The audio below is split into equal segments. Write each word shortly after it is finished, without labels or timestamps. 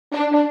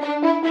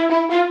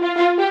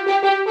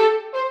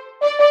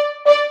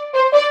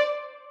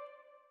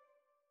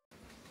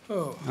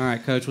All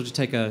right, Coach, we'll just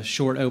take a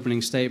short opening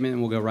statement,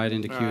 and we'll go right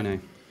into Q&A.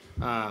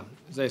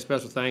 Say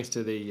special thanks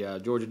to the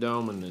Georgia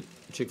Dome and the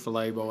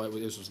Chick-fil-A Bowl.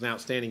 This was an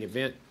outstanding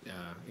event.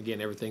 Again,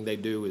 everything they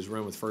do is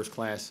run with first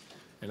class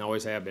and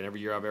always have been. Every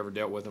year I've ever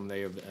dealt with them,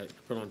 they have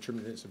put on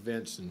tremendous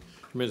events and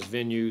tremendous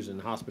venues,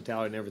 and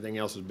hospitality and everything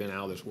else has been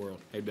out of this world.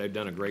 They've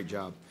done a great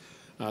job.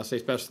 Say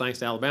special thanks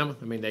to Alabama.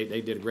 I mean, they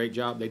did a great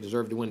job. They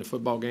deserved to win the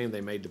football game.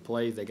 They made the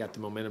plays. They got the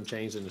momentum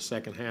changed in the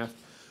second half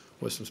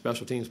with some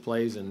special teams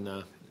plays and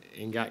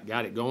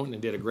got it going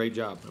and did a great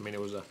job. I mean, it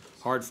was a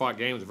hard-fought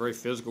game. It was a very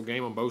physical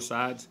game on both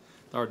sides.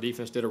 Our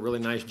defense did a really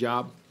nice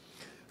job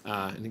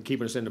and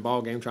keeping us in the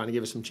ball game, trying to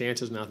give us some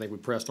chances. And I think we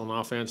pressed on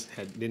offense,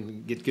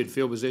 didn't get good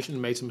field position,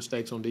 made some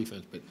mistakes on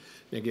defense. But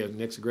again,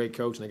 Nick's a great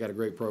coach, and they got a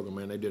great program,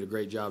 man. They did a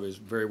great job. It's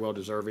very well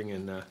deserving,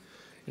 and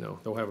you know,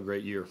 they'll have a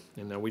great year.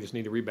 And we just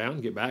need to rebound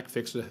and get back,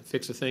 fix the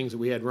things that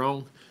we had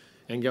wrong,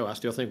 and go. I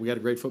still think we got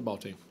a great football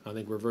team. I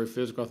think we're very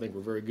physical. I think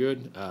we're very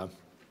good.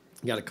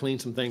 Got to clean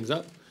some things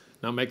up.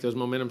 Now make those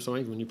momentum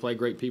swings. When you play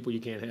great people,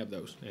 you can't have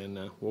those. And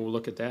we'll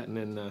look at that and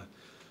then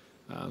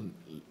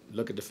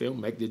look at the film,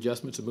 make the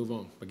adjustments, and move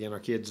on. Again, our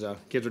kids are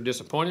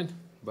disappointed,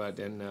 but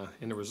in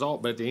the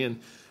result. But at the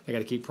end, they got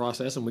to keep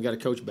processing. We got to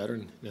coach better,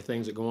 and the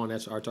things that go on.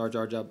 That's our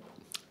job.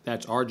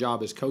 That's our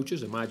job as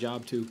coaches, and my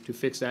job to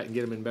fix that and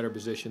get them in better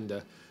position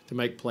to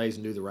make plays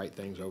and do the right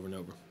things over and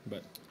over.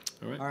 But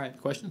all right.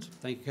 Questions?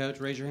 Thank you, Coach.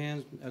 Raise your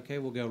hands. Okay,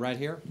 we'll go right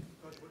here.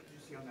 Coach, what did you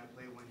see on that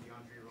play when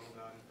Deondre rolled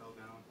out and fell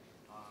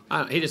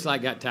down? He just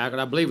got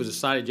tackled. I believe it was a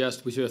side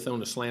adjust. We should have thrown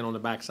the slant on the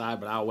backside,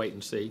 but I'll wait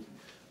and see.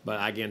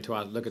 But again, until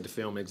I look at the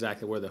film,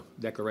 exactly where the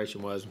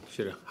declaration was,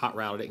 should have hot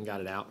routed it and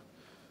got it out.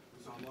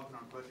 So I'm walking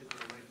on crutches with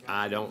a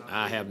leg down.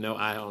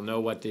 I don't know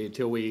what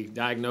until we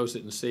diagnose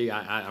it and see.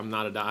 I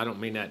don't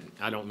mean that.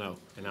 I don't know,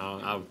 and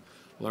I'll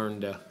learn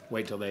to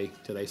wait till they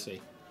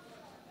see.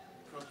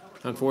 Coach,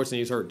 Unfortunately,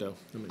 he's hurt though.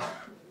 I was gonna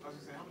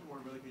say, how much more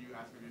really could you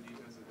ask of your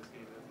defense in this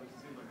game?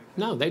 It seems like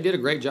No, they did a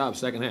great job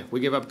second half. We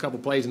gave up a couple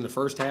plays in the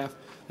first half.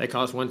 They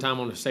caught us one time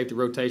on the safety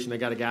rotation. They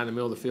got a guy in the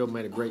middle of the field,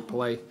 made a great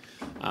play.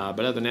 But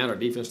other than that, our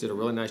defense did a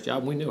really nice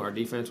job. We knew our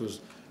defense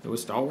was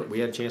stalwart. We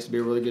had a chance to be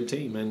a really good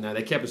team, and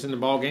they kept us in the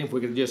ball game. If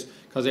we could just,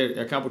 because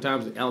a couple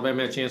times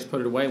Alabama had a chance to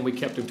put it away, and we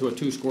kept them to a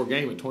two-score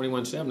game at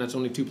 21-7. That's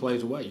only 2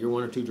 plays away. You're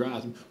 1 or 2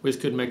 drives. We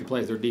just couldn't make the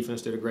plays. Their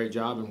defense did a great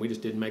job, and we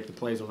just didn't make the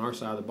plays on our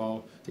side of the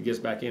ball to get us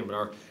back in.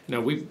 But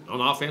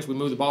on offense, we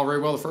moved the ball very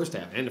well the first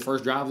half and the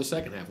first drive of the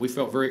second half. We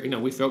felt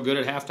we felt good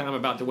at halftime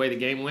about the way the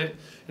game went.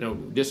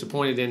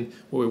 Disappointed in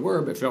where we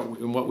were, but felt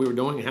in what we were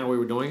doing and how we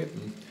were doing it.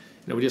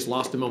 And we just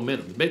lost the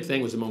momentum. The big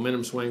thing was the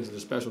momentum swings and the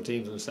special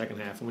teams in the second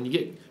half. And when you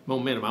get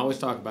momentum, I always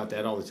talk about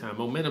that all the time.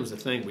 Momentum's the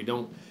thing.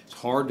 It's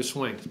hard to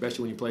swing,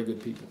 especially when you play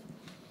good people.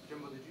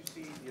 Jimbo, did you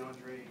see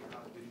Deondre? Did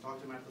you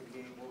talk to him after the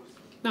game? What was?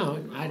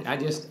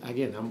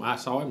 No, I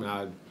saw him and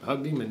I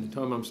hugged him and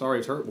told him I'm sorry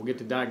he's hurt. We'll get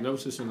the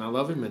diagnosis and I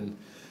love him and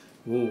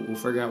we'll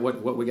figure out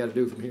what we got to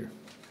do from here.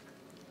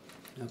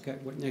 Okay,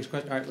 next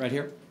question. All right, right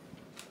here.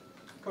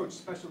 Coach,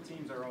 special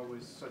teams are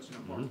always such an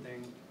important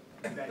thing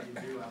that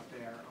you do out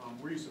there.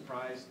 Were you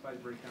surprised by the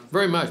breakdowns?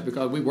 Very much,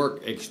 because we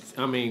work,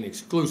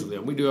 exclusively.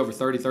 We do over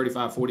 30,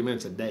 35, 40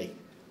 minutes a day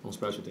on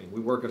special teams.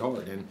 We work it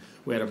hard, and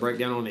we had a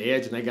breakdown on the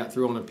edge, and they got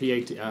through on a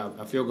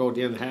field goal at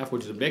the end of the half,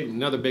 which is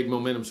another big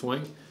momentum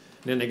swing. And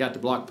then they got the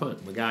block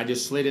punt. The guy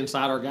just slid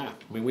inside our guy.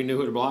 I mean, we knew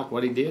who to block,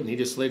 what he did, and he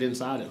just slid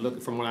inside it.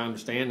 Look, from what I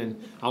understand,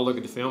 and I'll look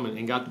at the film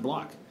and got the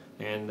block,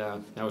 and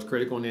that was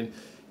critical. And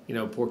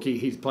then, poor Key,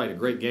 he's played a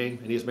great game,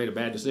 and he just made a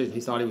bad decision. He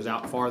thought he was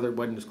out farther,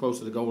 wasn't as close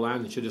to the goal line,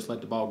 and should just let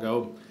the ball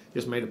go.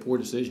 Just made a poor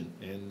decision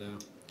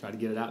and tried to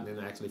get it out, and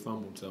then actually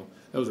fumbled. So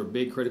those are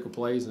big, critical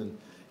plays in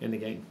the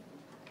game.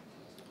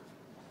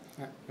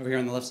 All right, over here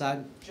on the left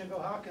side.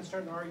 Jimbo, how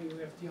concerned are you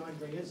if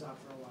Deondre is out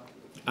for a while?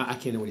 I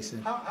can't know what he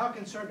said. How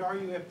concerned are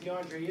you if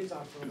Deondre is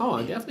out for a while? Oh,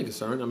 I'm definitely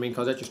concerned.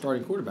 Because that's your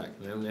starting quarterback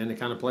and the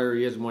kind of player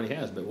he is and what he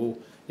has. But we'll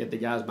get the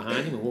guys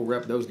behind him, and we'll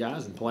rep those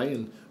guys and play,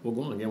 and we'll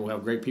go on. Again, we'll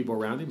have great people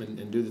around him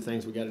and do the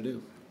things we got to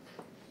do.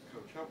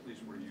 Coach, how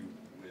pleased were you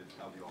with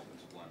how the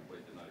offensive line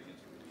played tonight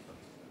against the defense?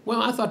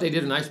 Well, I thought they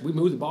did we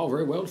moved the ball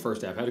very well the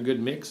first half, had a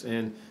good mix,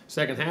 and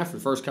second half, the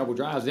first couple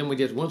drives, then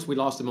once we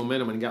lost the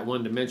momentum and got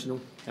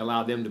one-dimensional,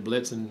 allowed them to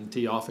blitz and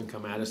tee off and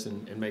come at us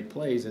and make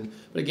plays.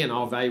 But again,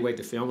 I'll evaluate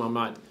the film.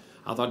 I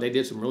thought they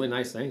did some really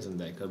nice things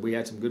today because we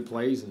had some good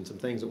plays and some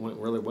things that went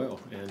really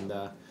well. And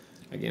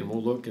again,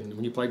 we'll look, and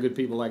when you play good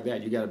people like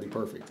that, you got to be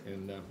perfect.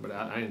 But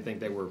I didn't think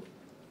they were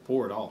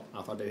poor at all.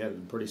 I thought they had a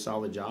pretty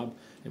solid job,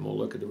 and we'll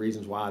look at the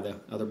reasons why, the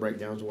other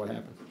breakdowns of what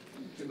happened.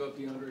 Jimbo, if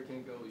Deondre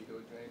can't go, you go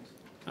with James?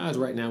 As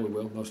right now, we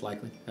will, most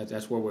likely.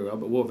 That's where we will,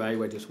 but we'll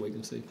evaluate this week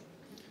and see.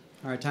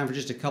 All right, time for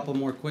just a couple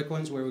more quick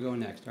ones. Where are we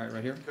going next? All right,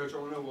 right here. Coach, I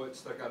want to know what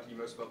stuck out to you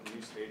most about the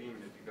new stadium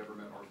and if you've ever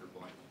met Arthur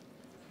Blank.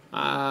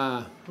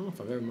 I don't know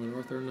if I've ever met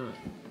Arthur or not.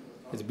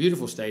 It's a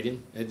beautiful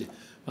stadium.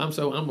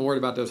 I'm worried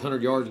about those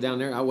 100 yards down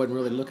there. I wasn't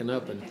really looking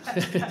up and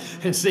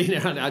and seeing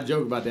it. I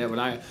joke about that, but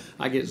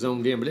I get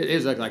zoned in. But it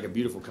is like a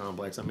beautiful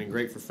complex. I mean,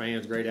 great for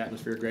fans, great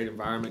atmosphere, great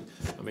environment.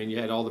 I mean, you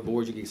had all the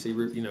boards you could see,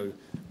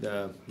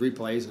 the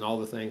replays and all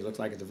the things. Looks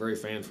like it's a very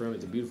fan friendly.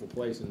 It's a beautiful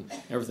place, and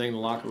everything in the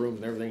locker rooms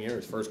and everything here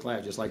is first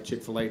class, just like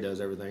Chick-fil-A does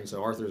everything.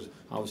 So Arthur's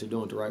obviously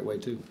doing it the right way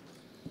too.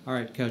 All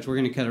right, Coach, we're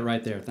going to cut it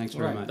right there. Thanks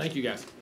very much. Thank you guys.